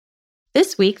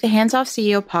This week, the Hands Off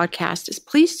CEO podcast is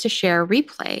pleased to share a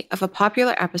replay of a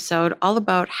popular episode all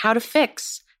about how to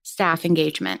fix staff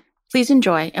engagement. Please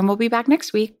enjoy, and we'll be back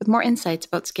next week with more insights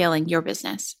about scaling your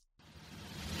business.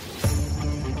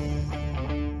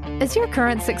 Is your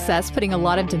current success putting a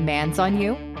lot of demands on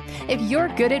you? If you're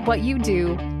good at what you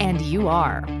do, and you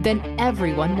are, then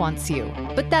everyone wants you.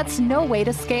 But that's no way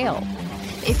to scale.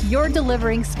 If you're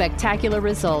delivering spectacular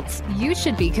results, you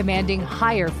should be commanding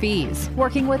higher fees,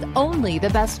 working with only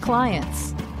the best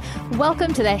clients.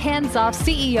 Welcome to the Hands Off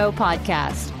CEO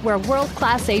podcast, where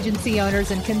world-class agency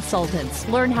owners and consultants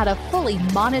learn how to fully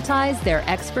monetize their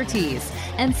expertise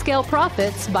and scale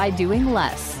profits by doing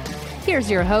less. Here's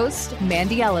your host,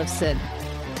 Mandy Ellefson.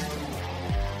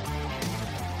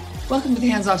 Welcome to the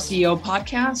Hands Off CEO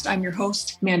podcast. I'm your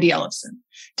host, Mandy Ellefson.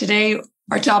 Today,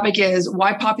 our topic is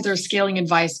why popular scaling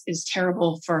advice is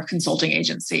terrible for a consulting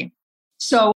agency.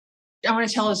 So I want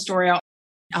to tell a story.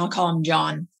 I'll call him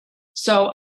John.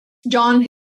 So John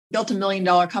built $1 million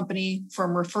company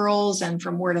from referrals and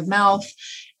from word of mouth.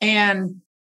 And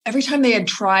every time they had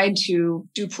tried to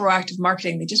do proactive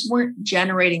marketing, they just weren't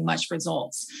generating much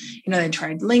results. They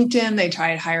tried LinkedIn, they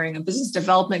tried hiring a business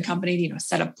development company to,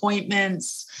 set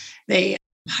appointments. They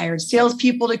hired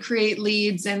salespeople to create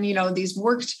leads. And, these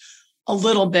worked a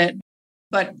little bit,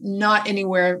 but not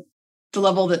anywhere the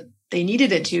level that they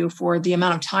needed it to for the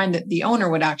amount of time that the owner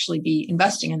would actually be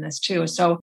investing in this too.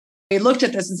 So they looked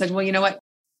at this and said, well, you know what?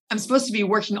 I'm supposed to be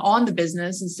working on the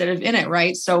business instead of in it,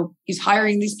 right? So he's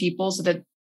hiring these people so that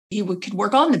he could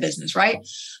work on the business, right?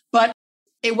 But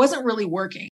it wasn't really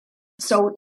working.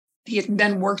 So he had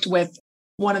then worked with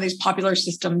one of these popular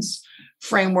systems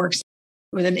frameworks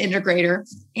with an integrator,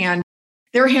 and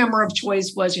their hammer of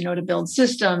choice was, to build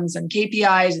systems and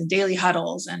KPIs and daily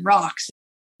huddles and rocks.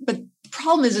 But the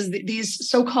problem is that these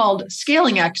so-called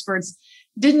scaling experts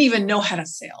didn't even know how to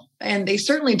scale. And they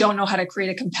certainly don't know how to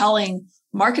create a compelling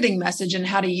marketing message and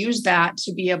how to use that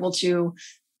to be able to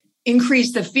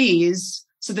increase the fees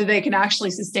so that they can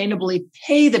actually sustainably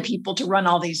pay the people to run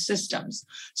all these systems.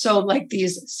 So like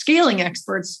these scaling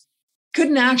experts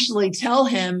couldn't actually tell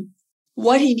him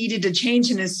what he needed to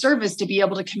change in his service to be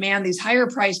able to command these higher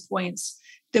price points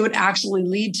that would actually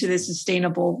lead to this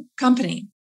sustainable company.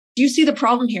 Do you see the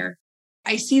problem here?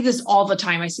 I see this all the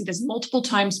time. I see this multiple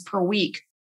times per week.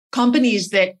 Companies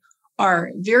that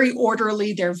are very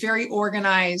orderly, they're very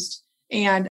organized,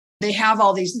 and they have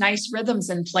all these nice rhythms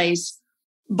in place.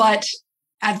 But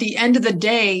at the end of the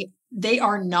day, they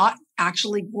are not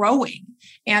actually growing.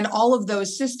 And all of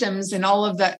those systems and all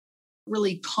of the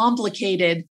really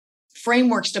complicated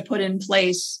frameworks to put in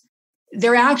place,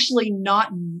 they're actually not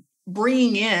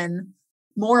bringing in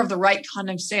more of the right kind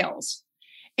of sales.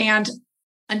 And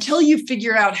until you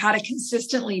figure out how to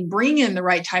consistently bring in the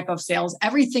right type of sales,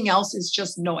 everything else is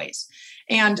just noise.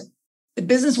 And the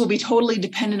business will be totally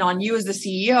dependent on you as the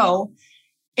CEO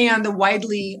and the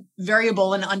widely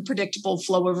variable and unpredictable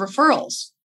flow of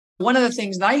referrals. One of the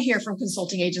things that I hear from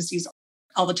consulting agencies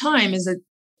all the time is that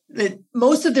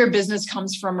most of their business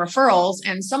comes from referrals,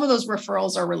 and some of those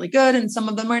referrals are really good and some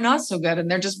of them are not so good.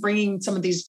 And they're just bringing some of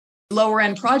these lower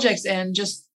end projects in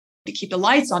just to keep the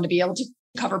lights on, to be able to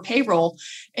cover payroll.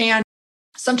 And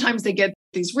sometimes they get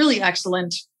these really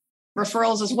excellent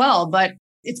referrals as well, but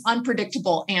it's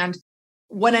unpredictable. And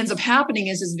what ends up happening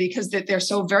is because that they're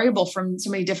so variable from so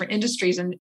many different industries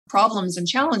and problems and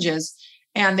challenges,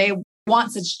 and they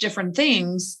want such different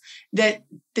things that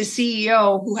the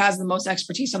CEO who has the most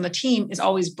expertise on the team is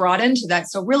always brought into that.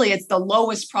 So really, it's the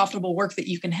lowest profitable work that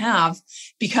you can have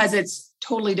because it's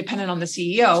totally dependent on the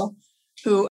CEO,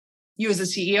 who you as a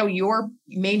CEO, your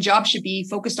main job should be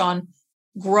focused on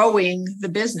growing the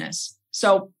business.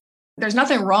 So there's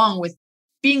nothing wrong with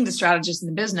being the strategist in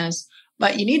the business,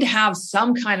 but you need to have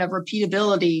some kind of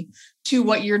repeatability to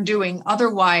what you're doing.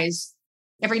 Otherwise,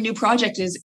 every new project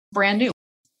is brand new.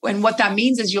 And what that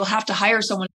means is you'll have to hire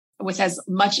someone with as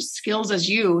much skills as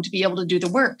you to be able to do the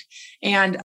work.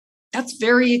 And that's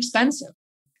very expensive.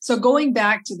 So going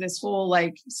back to this whole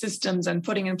systems and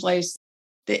putting in place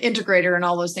the integrator and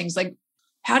all those things,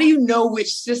 how do you know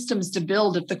which systems to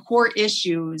build if the core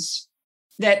issues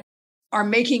that are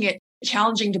making it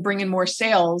challenging to bring in more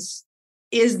sales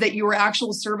is that your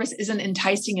actual service isn't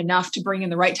enticing enough to bring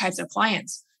in the right types of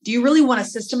clients? Do you really want to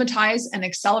systematize and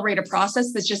accelerate a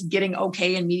process that's just getting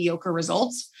okay and mediocre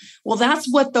results? Well,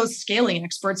 that's what those scaling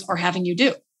experts are having you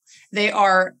do. They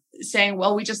are saying,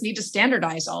 well, we just need to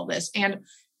standardize all this. And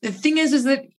the thing is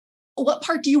that what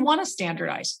part do you want to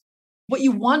standardize? What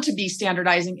you want to be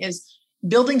standardizing is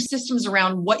building systems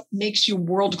around what makes you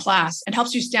world-class and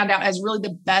helps you stand out as really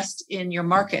the best in your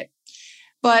market.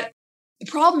 But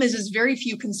The problem is very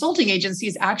few consulting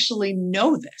agencies actually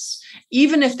know this,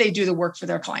 even if they do the work for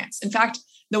their clients. In fact,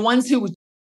 the ones who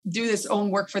do this own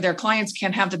work for their clients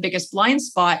can have the biggest blind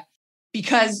spot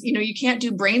because, you can't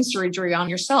do brain surgery on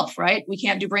yourself, right? We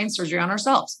can't do brain surgery on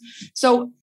ourselves.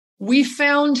 So we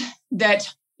found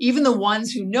that even the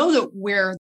ones who know that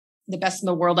we're the best in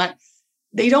the world at,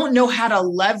 they don't know how to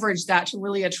leverage that to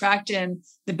really attract in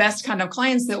the best kind of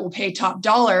clients that will pay top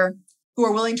dollar, who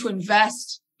are willing to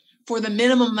invest for the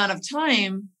minimum amount of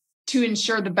time to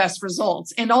ensure the best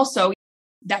results. And also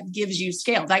that gives you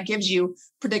scale. That gives you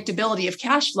predictability of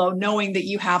cash flow, knowing that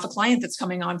you have a client that's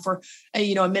coming on for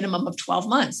a minimum of 12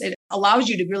 months. It allows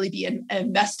you to really be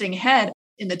investing ahead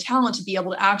in the talent to be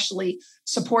able to actually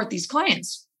support these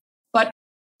clients. But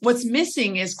what's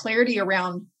missing is clarity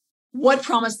around what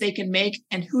promise they can make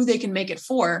and who they can make it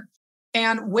for.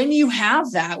 And when you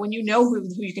have that, when you know who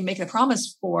you can make the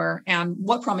promise for and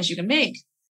what promise you can make,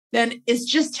 then it's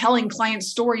just telling client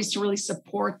stories to really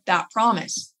support that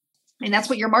promise. And that's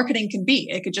what your marketing can be.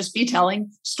 It could just be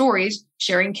telling stories,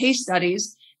 sharing case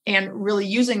studies, and really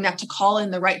using that to call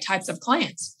in the right types of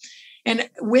clients. And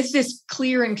with this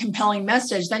clear and compelling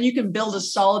message, then you can build a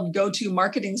solid go-to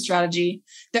marketing strategy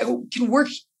that can work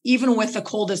even with the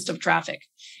coldest of traffic.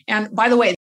 And by the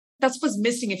way, that's what's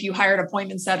missing if you hired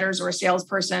appointment setters or a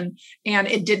salesperson and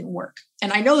it didn't work.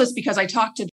 And I know this because I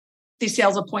talk to these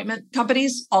sales appointment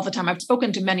companies all the time. I've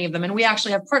spoken to many of them, and we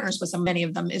actually have partners with many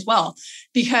of them as well,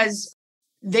 because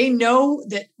they know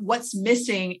that what's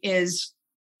missing is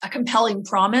a compelling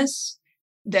promise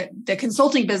that the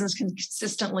consulting business can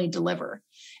consistently deliver.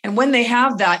 And when they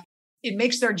have that, it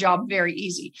makes their job very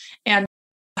easy. And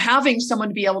having someone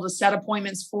to be able to set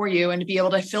appointments for you and to be able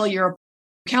to fill your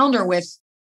calendar with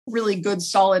really good,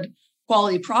 solid,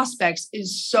 quality prospects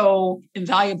is so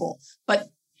invaluable. But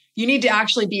you need to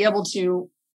actually be able to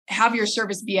have your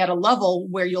service be at a level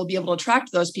where you'll be able to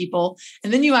attract those people.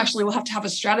 And then you actually will have to have a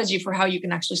strategy for how you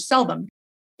can actually sell them.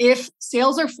 If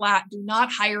sales are flat, do not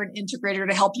hire an integrator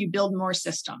to help you build more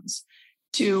systems,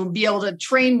 to be able to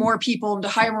train more people and to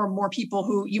hire more people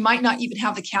who you might not even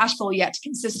have the cash flow yet to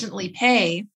consistently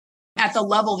pay at the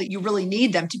level that you really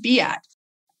need them to be at.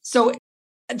 So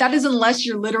that is unless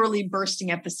you're literally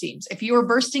bursting at the seams. If you are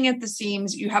bursting at the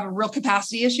seams, you have real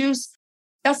capacity issues,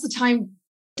 that's the time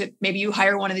that maybe you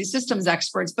hire one of these systems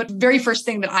experts. But the very first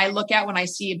thing that I look at when I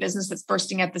see a business that's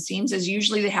bursting at the seams is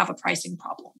usually they have a pricing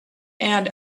problem. And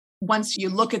once you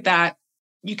look at that,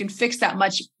 you can fix that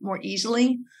much more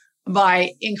easily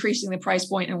by increasing the price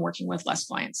point and working with less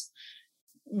clients.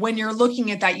 When you're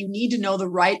looking at that, you need to know the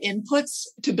right inputs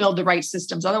to build the right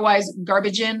systems. Otherwise,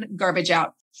 garbage in, garbage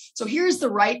out. So here's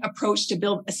the right approach to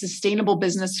build a sustainable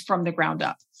business from the ground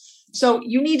up. So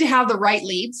you need to have the right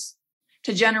leads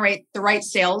to generate the right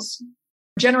sales,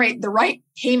 generate the right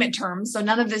payment terms. So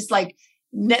none of this like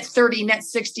net 30, net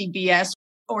 60 BS,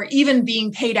 or even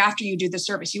being paid after you do the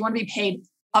service. You want to be paid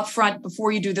upfront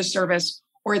before you do the service,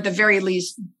 or at the very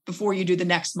least, before you do the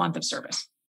next month of service.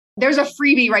 There's a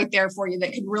freebie right there for you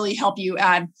that could really help you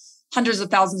add hundreds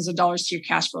of thousands of dollars to your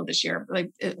cash flow this year,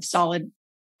 like solid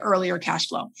earlier cash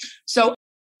flow. So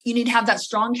you need to have that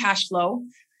strong cash flow,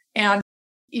 and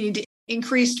you need to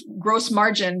increase gross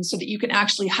margin so that you can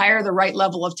actually hire the right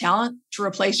level of talent to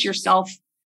replace yourself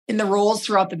in the roles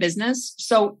throughout the business.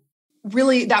 So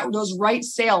really those right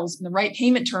sales and the right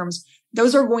payment terms,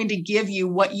 those are going to give you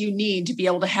what you need to be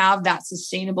able to have that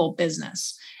sustainable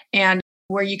business, and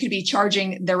where you could be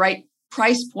charging the right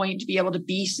price point to be able to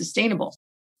be sustainable.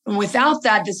 And without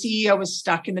that, the CEO is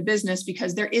stuck in the business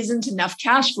because there isn't enough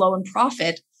cash flow and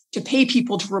profit to pay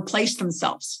people to replace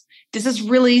themselves. This is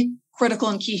really critical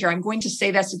and key here. I'm going to say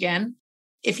this again.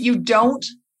 If you don't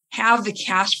have the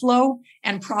cash flow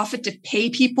and profit to pay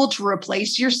people to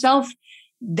replace yourself,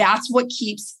 that's what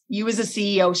keeps you as a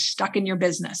CEO stuck in your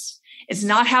business. It's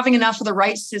not having enough of the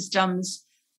right systems.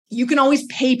 You can always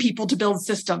pay people to build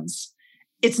systems.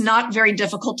 It's not very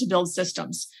difficult to build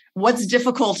systems. What's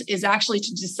difficult is actually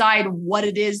to decide what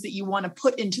it is that you want to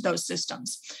put into those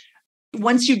systems.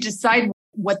 Once you decide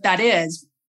what that is,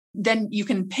 then you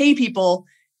can pay people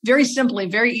very simply,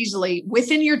 very easily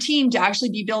within your team to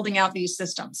actually be building out these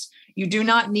systems. You do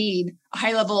not need a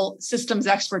high-level systems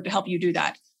expert to help you do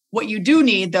that. What you do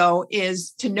need, though,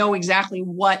 is to know exactly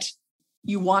what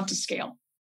you want to scale.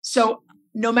 So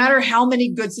no matter how many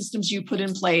good systems you put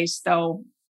in place, though,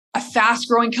 a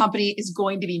fast-growing company is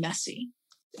going to be messy.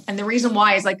 And the reason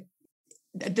why is like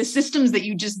the systems that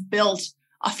you just built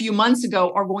a few months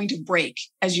ago are going to break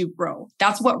as you grow.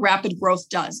 That's what rapid growth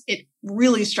does. It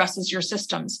really stresses your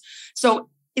systems. So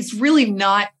it's really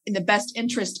not in the best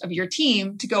interest of your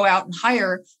team to go out and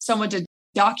hire someone to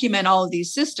document all of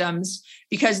these systems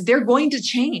because they're going to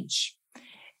change.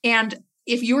 And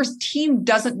if your team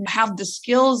doesn't have the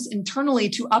skills internally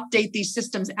to update these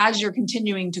systems as you're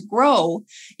continuing to grow,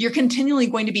 you're continually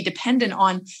going to be dependent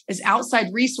on this outside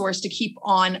resource to keep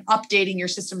on updating your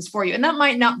systems for you. And that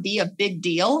might not be a big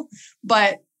deal,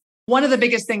 but one of the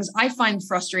biggest things I find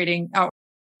frustrating,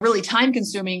 really time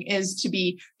consuming, is to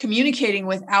be communicating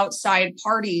with outside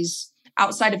parties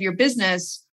outside of your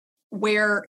business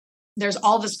where there's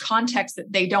all this context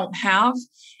that they don't have.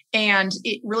 And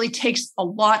it really takes a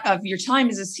lot of your time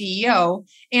as a CEO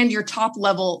and your top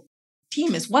level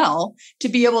team as well to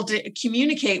be able to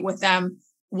communicate with them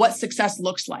what success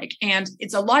looks like. And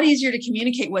it's a lot easier to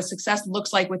communicate what success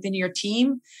looks like within your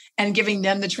team and giving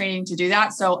them the training to do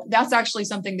that. So that's actually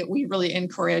something that we really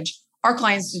encourage our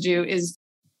clients to do, is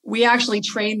we actually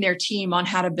train their team on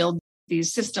how to build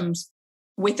these systems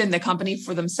within the company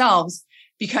for themselves,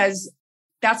 because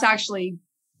that's actually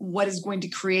what is going to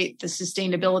create the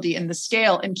sustainability and the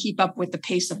scale and keep up with the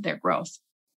pace of their growth.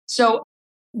 So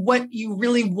what you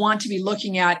really want to be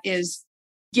looking at is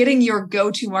getting your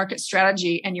go-to market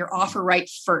strategy and your offer right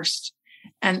first.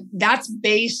 And that's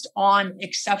based on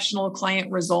exceptional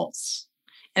client results.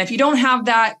 And if you don't have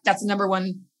that, that's the number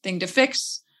one thing to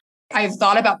fix. I've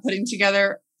thought about putting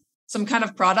together some kind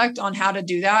of product on how to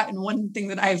do that. And one thing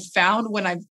that I've found when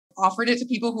I've offered it to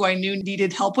people who I knew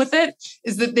needed help with it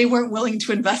is that they weren't willing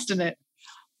to invest in it.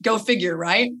 Go figure,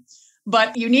 right?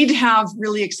 But you need to have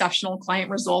really exceptional client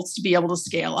results to be able to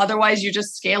scale. Otherwise, you're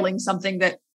just scaling something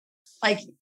that, like,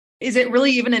 is it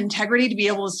really even integrity to be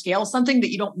able to scale something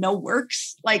that you don't know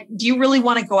works? Like, do you really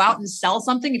want to go out and sell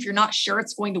something if you're not sure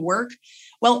it's going to work?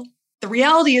 Well, the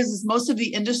reality is most of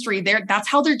the industry there, that's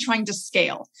how they're trying to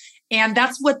scale. And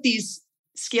that's what these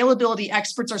scalability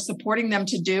experts are supporting them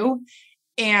to do.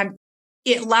 And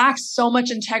it lacks so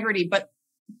much integrity, but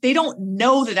they don't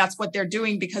know that that's what they're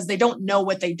doing because they don't know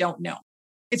what they don't know.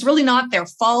 It's really not their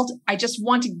fault. I just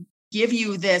want to give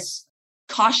you this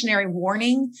cautionary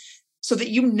warning so that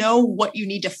you know what you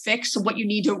need to fix, what you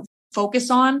need to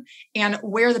focus on, and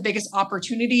where the biggest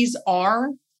opportunities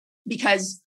are.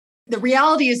 Because the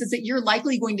reality is that you're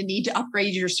likely going to need to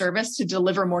upgrade your service to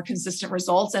deliver more consistent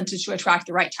results and to attract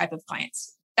the right type of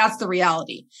clients. That's the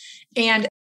reality. And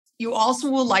you also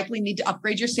will likely need to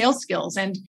upgrade your sales skills.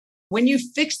 And when you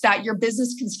fix that, your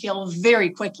business can scale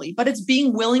very quickly, but it's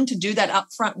being willing to do that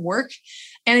upfront work.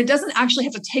 And it doesn't actually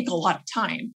have to take a lot of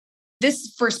time.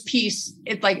 This first piece,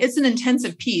 it's an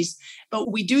intensive piece,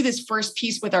 but we do this first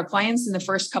piece with our clients in the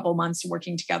first couple months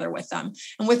working together with them.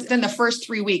 And within the first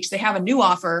 3 weeks, they have a new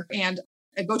offer and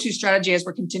a go-to strategy as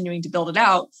we're continuing to build it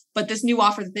out. But this new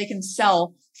offer that they can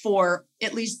sell for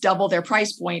at least double their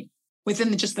price point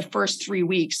within just the first 3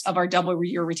 weeks of our double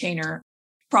your retainer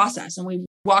process. And we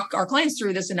walk our clients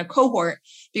through this in a cohort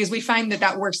because we find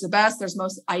that works the best. There's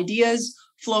most ideas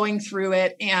flowing through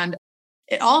it. And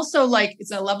it also,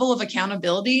 it's a level of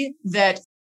accountability that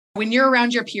when you're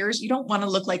around your peers, you don't want to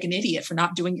look like an idiot for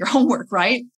not doing your homework,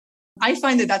 right? I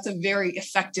find that that's a very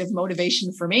effective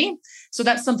motivation for me. So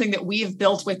that's something that we have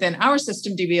built within our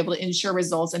system to be able to ensure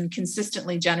results and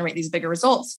consistently generate these bigger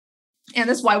results. And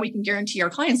that's why we can guarantee our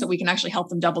clients that we can actually help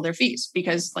them double their fees,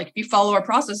 because if you follow our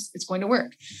process, it's going to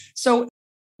work. So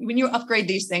when you upgrade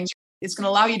these things, it's going to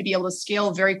allow you to be able to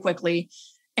scale very quickly,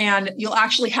 and you'll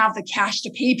actually have the cash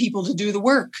to pay people to do the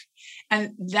work.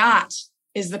 And that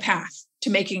is the path to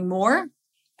making more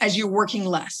as you're working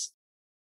less.